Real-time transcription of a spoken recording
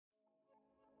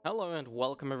Hello and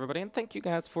welcome everybody, and thank you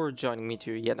guys for joining me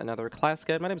to yet another class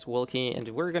guide. My name is Wilkie, and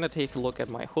we're going to take a look at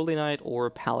my Holy Knight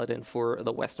or Paladin for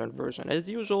the Western version. As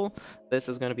usual, this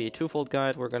is going to be a twofold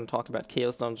guide. We're going to talk about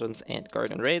Chaos Dungeons and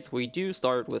Garden Raids. We do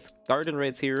start with Garden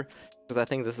Raids here, because I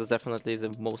think this is definitely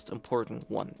the most important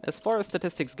one. As far as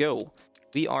statistics go,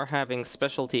 we are having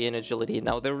specialty and agility.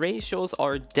 Now, the ratios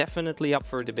are definitely up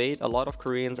for debate. A lot of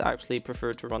Koreans actually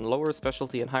prefer to run lower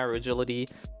specialty and higher agility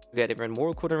to get even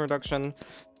more cooldown reduction.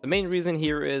 The main reason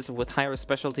here is with higher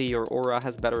specialty, your aura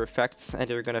has better effects and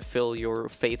you're going to fill your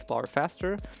faith bar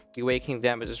faster. The awakening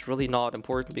damage is really not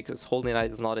important because Holy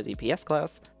Knight is not a DPS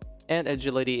class. And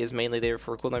agility is mainly there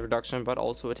for cooldown reduction, but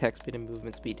also attack speed and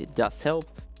movement speed. It does help.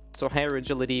 So higher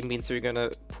agility means you're going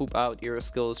to poop out your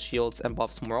skills, shields, and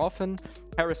buffs more often.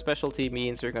 Higher specialty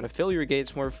means you're going to fill your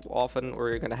gauge more often, or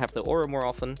you're going to have the aura more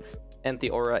often. And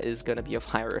the aura is going to be of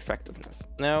higher effectiveness.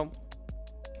 Now,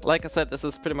 like I said, this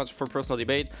is pretty much for personal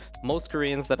debate. Most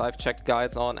Koreans that I've checked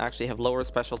guides on actually have lower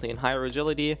specialty and higher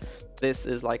agility. This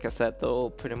is, like I said, though,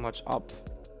 pretty much up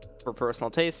for personal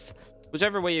tastes.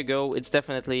 Whichever way you go, it's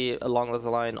definitely along the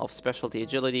line of specialty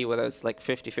agility, whether it's like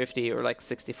 50-50 or like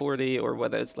 60-40 or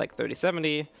whether it's like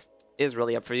 30-70 is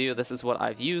really up for you. This is what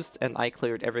I've used, and I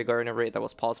cleared every garden raid that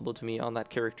was possible to me on that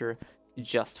character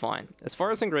just fine. As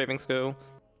far as engravings go,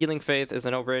 Healing Faith is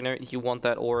a no-brainer. You want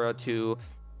that aura to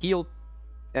heal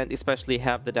and especially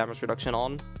have the damage reduction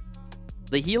on.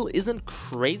 The heal isn't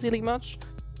crazily much,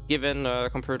 given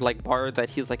compared to like Bard that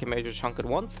heals like a major chunk at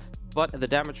once, but the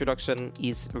damage reduction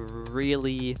is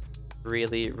really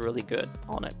good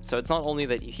on it. So it's not only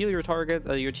that you heal your target,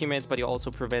 your teammates, but you also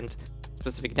prevent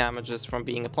specific damages from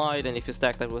being applied, and if you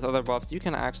stack that with other buffs, you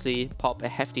can actually pop a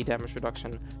hefty damage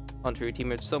reduction onto your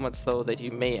teammates, so much so that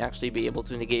you may actually be able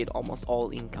to negate almost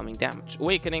all incoming damage.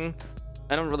 Awakening,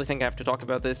 I don't really think I have to talk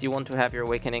about this. You want to have your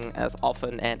awakening as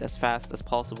often and as fast as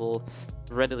possible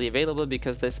readily available,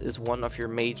 because this is one of your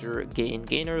major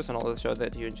gainers, and I'll show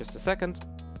that to you in just a second.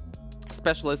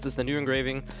 Specialist is the new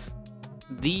engraving,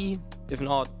 if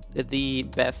not the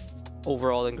best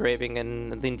overall engraving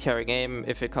in the entire game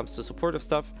if it comes to supportive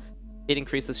stuff. It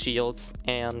increases shields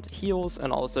and heals,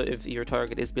 and also if your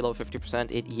target is below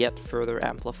 50%, it yet further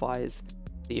amplifies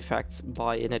the effects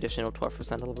by an additional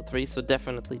 12% at level 3, so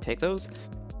definitely take those.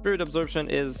 Spirit Absorption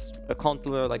is a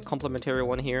complementary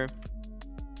one here.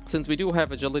 Since we do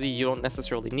have agility, you don't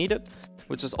necessarily need it,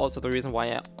 which is also the reason why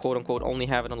I quote-unquote only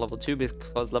have it on level 2,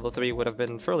 because level 3 would have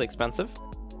been fairly expensive.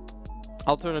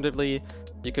 Alternatively,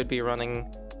 you could be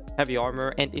running heavy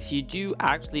armor, and if you do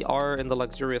actually are in the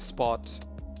luxurious spot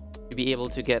to be able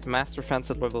to get Master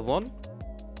Fence at level 1,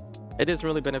 it is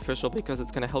really beneficial because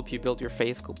it's going to help you build your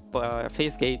faith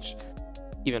gauge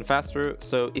even faster.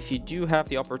 So if you do have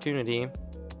the opportunity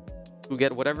to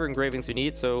get whatever engravings you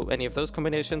need, so any of those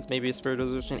combinations, maybe a Spirit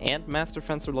Resolution and Master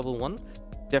Fencer level 1,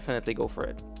 definitely go for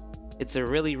it. It's a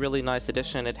really nice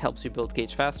addition. It helps you build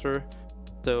gauge faster,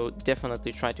 so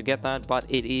definitely try to get that, but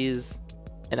it is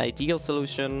an ideal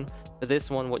solution. This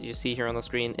one, what you see here on the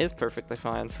screen, is perfectly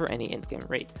fine for any endgame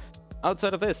raid.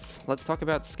 Outside of this, let's talk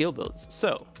about skill builds.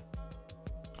 So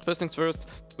first things first,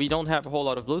 we don't have a whole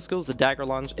lot of blue skills. The dagger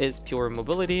launch is pure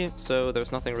mobility, so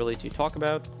there's nothing really to talk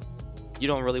about. You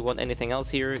don't really want anything else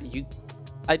here. You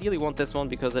ideally want this one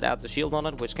because it adds a shield on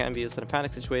it, which can be used in a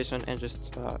panic situation, and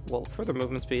just, well, further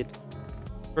movement speed.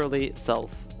 Fairly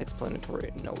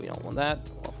self-explanatory. No, we don't want that.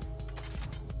 Well,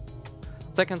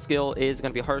 second skill is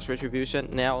going to be Harsh Retribution.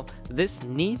 Now, this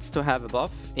needs to have a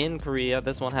buff. In Korea,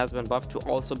 this one has been buffed to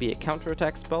also be a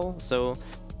counterattack spell, so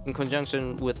in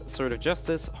conjunction with Sword of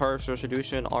Justice, Harsh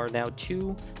Retribution are now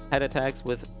 2 head attacks,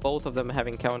 with both of them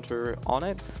having counter on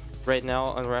it. Right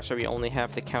now in Russia we only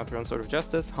have the counter on Sword of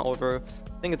Justice. However,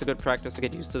 I think it's a good practice to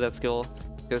get used to that skill,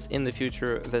 because in the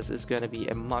future this is going to be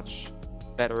a much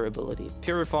better ability.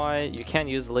 Purify, you can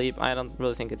use the Leap. I don't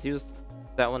really think it's used.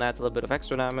 That one adds a little bit of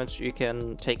extra damage. You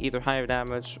can take either higher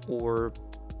damage or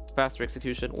faster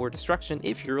execution or destruction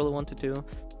if you really wanted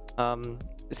to.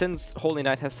 Since Holy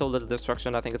Knight has so little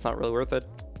destruction, I think it's not really worth it.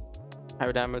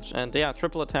 Higher damage, and yeah,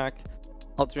 triple attack.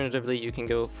 Alternatively, you can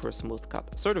go for Smooth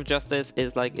Cut. Sword of Justice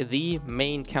is like the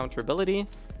main counter ability.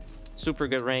 Super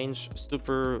good range,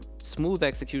 super smooth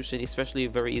execution, especially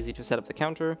very easy to set up the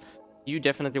counter. You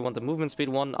definitely want the movement speed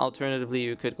one. Alternatively,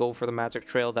 you could go for the magic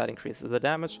trail that increases the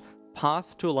damage.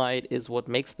 Path to Light is what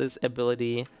makes this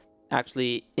ability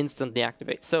actually instantly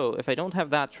activate. So if I don't have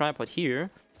that tripod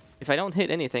here, if I don't hit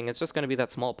anything, it's just going to be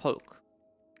that small poke.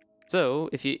 So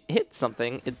if you hit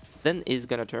something, it then is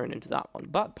going to turn into that one.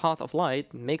 But Path of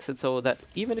Light makes it so that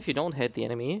even if you don't hit the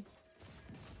enemy,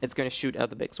 it's going to shoot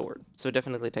out the big sword. So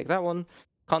definitely take that one.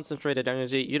 concentrated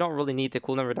energy. You don't really need the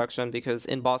cooldown reduction because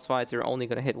in boss fights you're only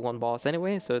going to hit one boss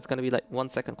anyway, so it's going to be like 1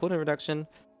 second cooldown reduction.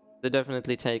 So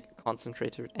definitely take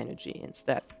concentrated energy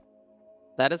instead.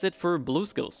 That is it for blue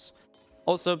skills.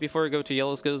 Also, before we go to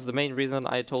yellow skills, the main reason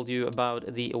I told you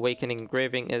about the awakening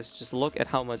engraving is just look at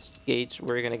how much gauge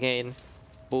we're going to gain.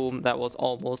 Boom, that was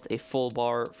almost a full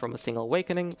bar from a single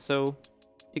awakening, so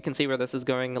you can see where this is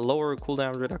going. Lower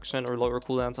cooldown reduction or lower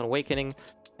cooldowns on awakening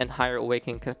and higher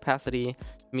awakening capacity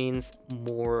means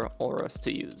more auras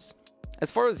to use.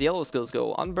 As far as yellow skills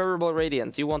go, Unbearable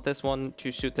Radiance, you want this one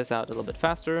to shoot this out a little bit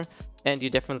faster, and you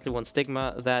definitely want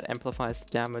Stigma, that amplifies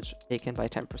damage taken by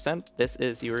 10%. This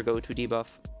is your go-to debuff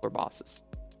for bosses.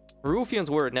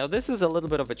 Rufion's Word, now this is a little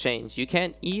bit of a change. You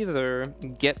can either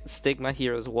get Stigma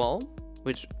here as well,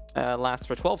 which lasts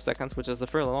for 12 seconds, which is a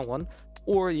fairly long one,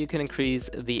 or you can increase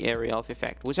the area of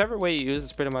effect. Whichever way you use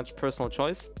is pretty much personal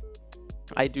choice.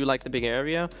 I do like the big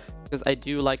area, because I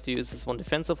do like to use this one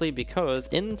defensively, because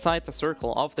inside the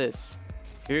circle of this,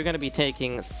 you're going to be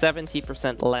taking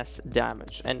 70% less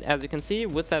damage. And as you can see,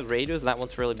 with that radius, that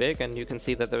one's really big, and you can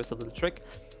see that there's a little trick.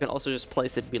 You can also just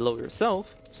place it below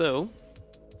yourself, so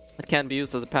it can be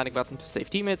used as a panic button to save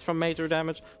teammates from major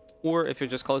damage, or if you're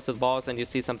just close to the boss and you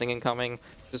see something incoming,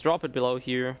 just drop it below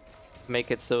here,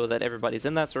 make it so that everybody's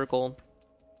in that circle.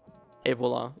 Et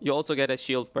voila. You also get a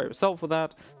shield by yourself with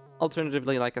that.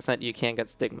 Alternatively, like I said, you can get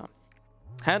Stigma.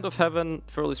 Hand of Heaven,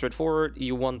 fairly straightforward.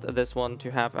 You want this one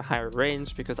to have a higher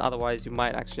range, because otherwise you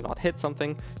might actually not hit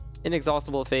something.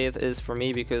 Inexhaustible Faith is for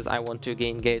me because I want to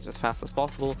gain gauge as fast as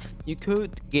possible. You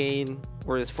could gain,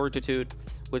 or is Fortitude,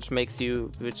 which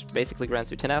basically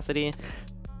grants you tenacity.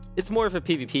 It's more of a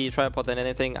PvP tripod than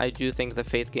anything. I do think the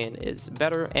Faith gain is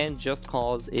better, and Just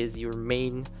Cause is your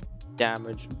main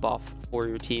damage buff for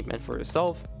your team and for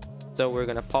yourself. So we're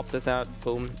going to pop this out,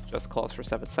 boom, Just Cause for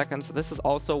 7 seconds. This is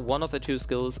also one of the two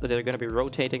skills that are going to be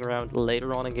rotating around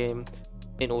later on in game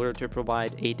in order to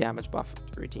provide a damage buff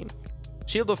to your team.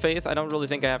 Shield of Faith, I don't really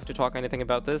think I have to talk anything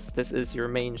about this. This is your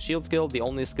main shield skill, the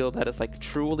only skill that is like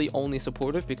truly only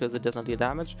supportive because it doesn't deal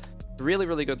damage. Really,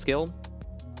 really good skill.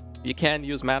 You can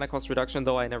use mana cost reduction,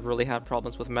 though I never really had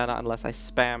problems with mana unless I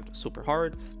spammed super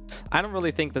hard. I don't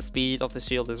really think the speed of the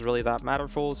shield is really that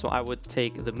matterful, so I would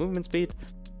take the movement speed.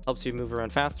 Helps you move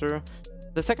around faster.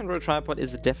 The second row tripod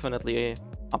is definitely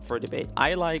up for debate.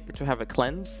 I like to have a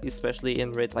cleanse, especially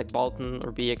in raids like Bolton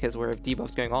or Beacons where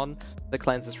debuffs going on. The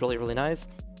cleanse is really, really nice.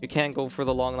 You can go for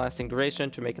the long-lasting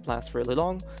duration to make it last really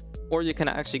long, or you can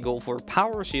actually go for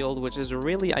Power Shield, which is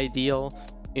really ideal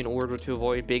in order to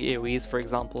avoid big AoEs. For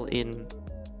example, in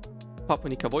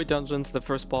Papunica Void Dungeons, the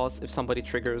first boss, if somebody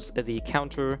triggers the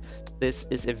counter, this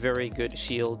is a very good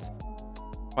shield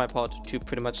tripod to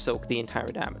pretty much soak the entire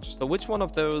damage. So which one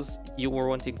of those you were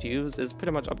wanting to use is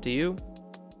pretty much up to you.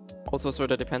 Also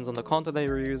sort of depends on the content that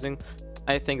you're using.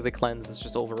 I think the cleanse is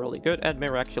just overall good, and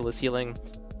miraculous healing,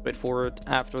 straightforward.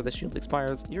 After the shield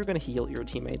expires, you're going to heal your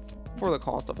teammates for the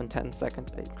cost of a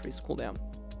 10-second increased cooldown.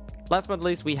 Last but not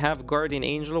least, we have Guardian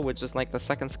Angel, which is like the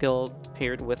second skill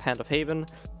paired with Hand of Haven.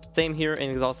 Same here,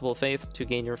 Inexhaustible Faith to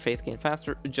gain your faith gain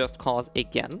faster, Just Cause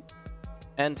again.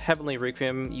 And Heavenly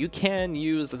Requiem, you can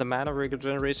use the mana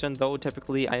regeneration, though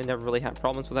typically I never really had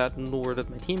problems with that, nor did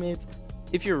my teammates.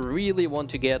 If you really want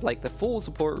to get like the full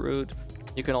support route,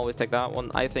 you can always take that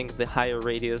one. I think the higher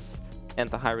radius and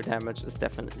the higher damage is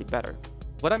definitely better.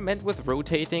 What I meant with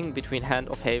rotating between Hand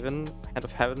of Heaven,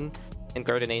 and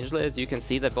Guardian Angel is you can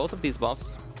see that both of these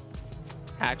buffs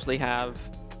actually have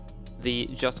the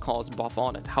Just Cause buff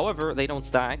on it. However, they don't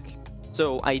stack.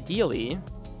 So ideally,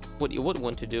 what you would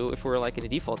want to do if we're like in a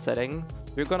default setting,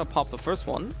 you're going to pop the first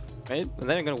one, right? And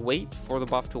then you're going to wait for the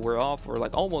buff to wear off, or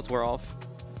like almost wear off.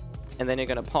 And then you're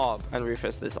going to pop and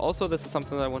refresh this. Also, this is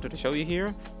something that I wanted to show you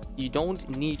here. You don't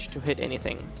need to hit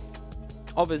anything.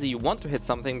 Obviously, you want to hit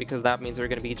something because that means you're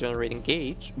going to be generating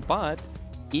gauge. But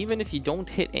even if you don't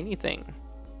hit anything,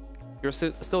 you're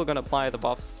still going to apply the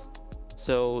buffs.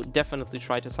 So definitely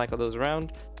try to cycle those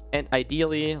around. And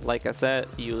ideally, like I said,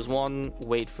 use one,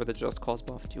 wait for the Just Cause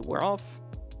buff to wear off.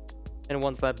 And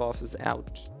once that buff is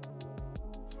out,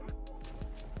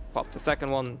 pop the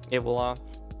second one, et voila.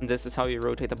 And this is how you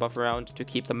rotate the buff around to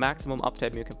keep the maximum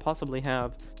uptime you can possibly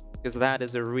have, because that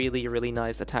is a really, really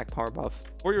nice attack power buff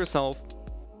for yourself,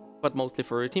 but mostly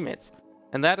for your teammates.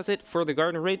 And that is it for the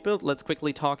Garden Raid build. Let's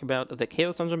quickly talk about the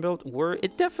Chaos Dungeon build, where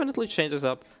it definitely changes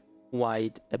up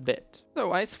quite a bit.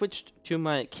 So I switched to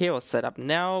my Chaos setup.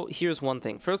 Now, here's one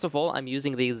thing. First of all, I'm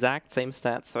using the exact same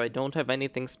stats, so I don't have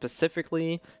anything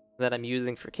specifically that I'm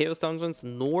using for Chaos Dungeons,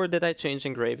 nor did I change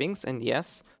Engravings. And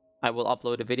yes, I will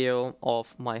upload a video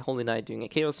of my Holy Knight doing a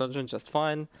Chaos Dungeon just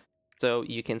fine. So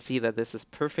you can see that this is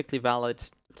perfectly valid to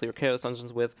clear Chaos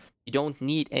Dungeons with. You don't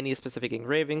need any specific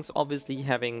engravings. Obviously,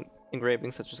 having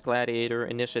engravings such as Gladiator,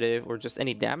 Initiative, or just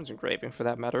any damage engraving for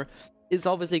that matter, is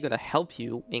obviously going to help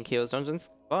you in Chaos Dungeons,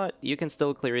 but you can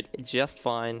still clear it just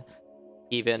fine,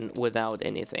 even without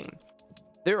anything.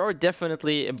 There are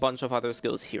definitely a bunch of other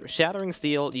skills here. Shattering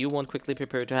Steel, you want quickly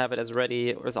prepare to have it as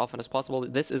ready or as often as possible.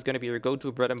 This is going to be your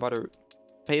go-to bread and butter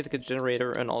Faith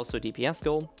Generator and also DPS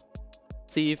skill.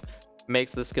 Sieve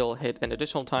makes the skill hit an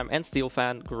additional time, and Steel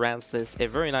Fan grants this a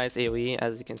very nice AoE,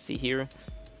 as you can see here.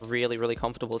 Really, really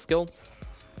comfortable skill.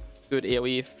 Good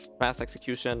AoE, fast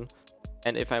execution,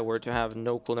 and if I were to have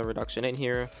no cooldown reduction in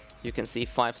here, you can see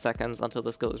 5 seconds until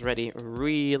the skill is ready.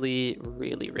 Really,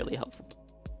 really, really helpful.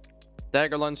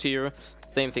 Dagger Lunge here,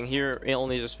 same thing here,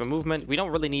 only just for movement. We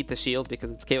don't really need the shield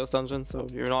because it's Chaos Dungeon, so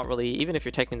you're not really, even if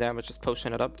you're taking damage, just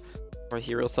potion it up or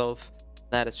heal yourself.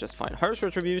 That is just fine. Harsh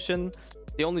Retribution,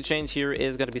 the only change here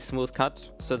is going to be Smooth Cut.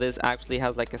 So this actually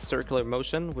has like a circular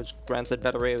motion, which grants it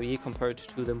better AoE compared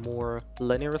to the more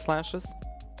linear slashes.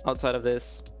 Outside of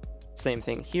this, same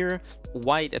thing here.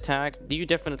 White Attack, you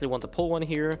definitely want to pull one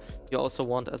here. You also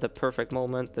want the perfect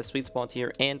moment, the sweet spot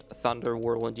here, and Thunder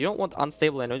Whirlwind. You don't want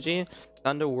unstable energy.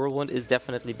 Thunder Whirlwind is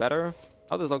definitely better.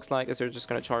 How this looks like is you're just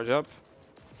going to charge up,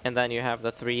 and then you have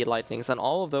the 3 lightnings, and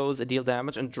all of those deal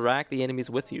damage and drag the enemies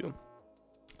with you.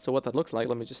 So what that looks like,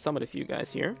 let me just summon a few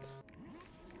guys here.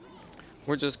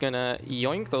 We're just gonna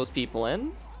yoink those people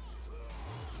in,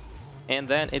 and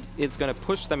then it's gonna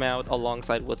push them out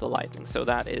alongside with the lightning. So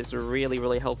that is really,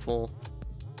 really helpful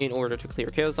in order to clear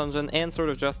Chaos Dungeon. And Sword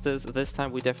of Justice, this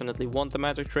time we definitely want the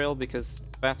magic trail because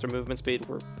faster movement speed,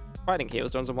 we're fighting Chaos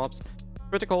Dungeon mobs.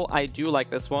 Critical, I do like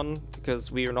this one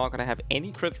because we are not going to have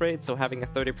any crit rate, so having a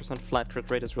 30% flat crit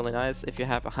rate is really nice. If you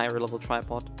have a higher level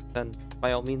tripod, then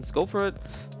by all means go for it.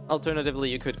 Alternatively,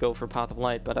 you could go for Path of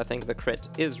Light, but I think the crit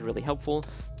is really helpful.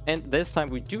 And this time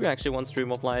we do actually want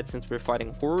Stream of Light since we're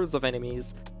fighting hordes of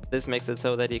enemies. This makes it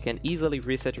so that you can easily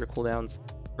reset your cooldowns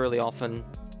fairly often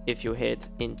if you hit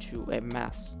into a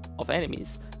mass of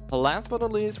enemies. Last but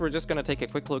not least, we're just going to take a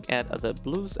quick look at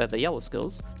the yellow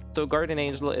skills. So Guardian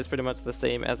Angel is pretty much the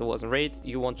same as it was in Raid.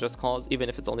 You want Just Cause, even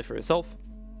if it's only for yourself,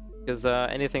 because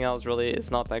anything else really is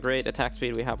not that great. Attack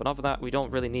speed, we have enough of that. We don't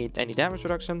really need any damage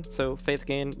reduction, so Faith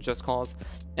Gain, Just Cause,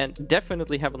 and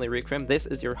definitely Heavenly Requiem. This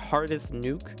is your hardest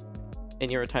nuke in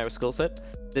your entire skill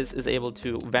set. This is able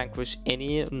to vanquish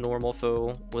any normal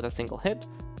foe with a single hit.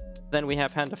 Then we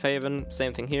have Hand of Haven,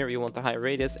 same thing here. You want the high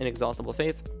radius, Inexhaustible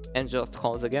Faith, and Just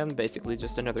Cause again, basically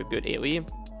just another good AoE.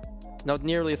 Not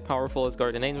nearly as powerful as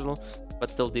Guardian Angel,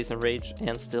 but still decent rage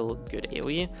and still good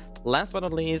AoE. Last but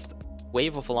not least,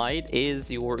 Wave of Light is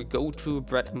your go-to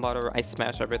bread and butter. I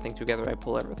smash everything together, I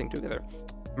pull everything together.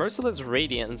 Merciless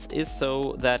Radiance is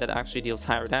so that it actually deals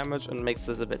higher damage and makes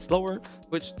this a bit slower,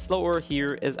 which slower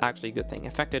here is actually a good thing.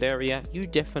 Affected area, you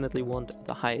definitely want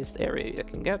the highest area you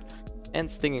can get. And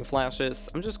Stinging Flashes,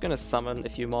 I'm just gonna summon a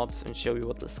few mobs and show you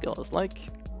what the skill is like.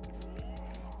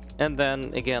 And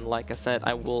then again, like I said,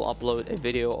 I will upload a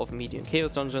video of medium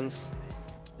Chaos Dungeons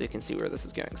so you can see where this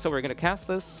is going. So we're gonna cast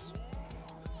this,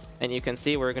 and you can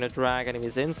see we're gonna drag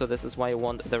enemies in, so this is why you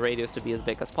want the radius to be as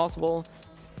big as possible.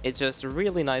 It's just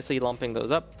really nicely lumping those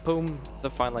up. Boom, the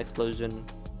final explosion,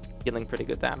 dealing pretty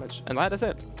good damage. And that is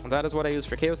it. And that is what I use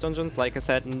for Chaos Dungeons. Like I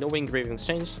said, no engravings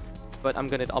changed, but I'm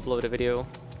gonna upload a video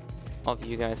of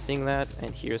you guys seeing that.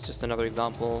 And here's just another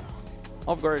example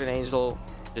of Guardian Angel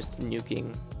just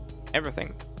nuking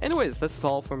everything. Anyways, this is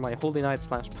all for my Holy Knight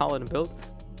 / Paladin build.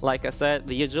 Like I said,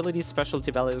 the agility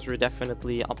specialty values are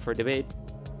definitely up for debate.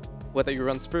 Whether you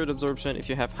run Spirit Absorption, if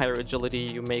you have higher agility,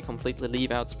 you may completely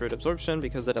leave out Spirit Absorption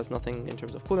because it has nothing in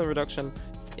terms of cooldown reduction.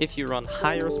 If you run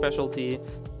higher specialty,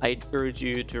 I'd urge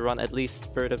you to run at least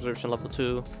Spirit Absorption level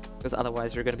 2, because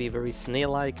otherwise you're going to be very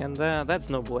snail-like, and that's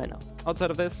no bueno. Outside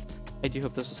of this, I do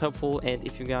hope this was helpful, and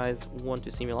if you guys want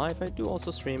to see me live, I do also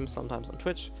stream sometimes on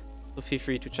Twitch. So feel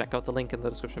free to check out the link in the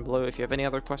description below if you have any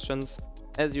other questions.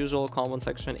 As usual, comment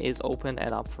section is open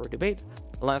and up for debate.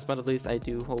 Last but not least, I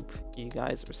do hope you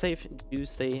guys are safe, do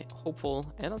stay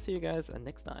hopeful, and I'll see you guys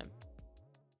next time.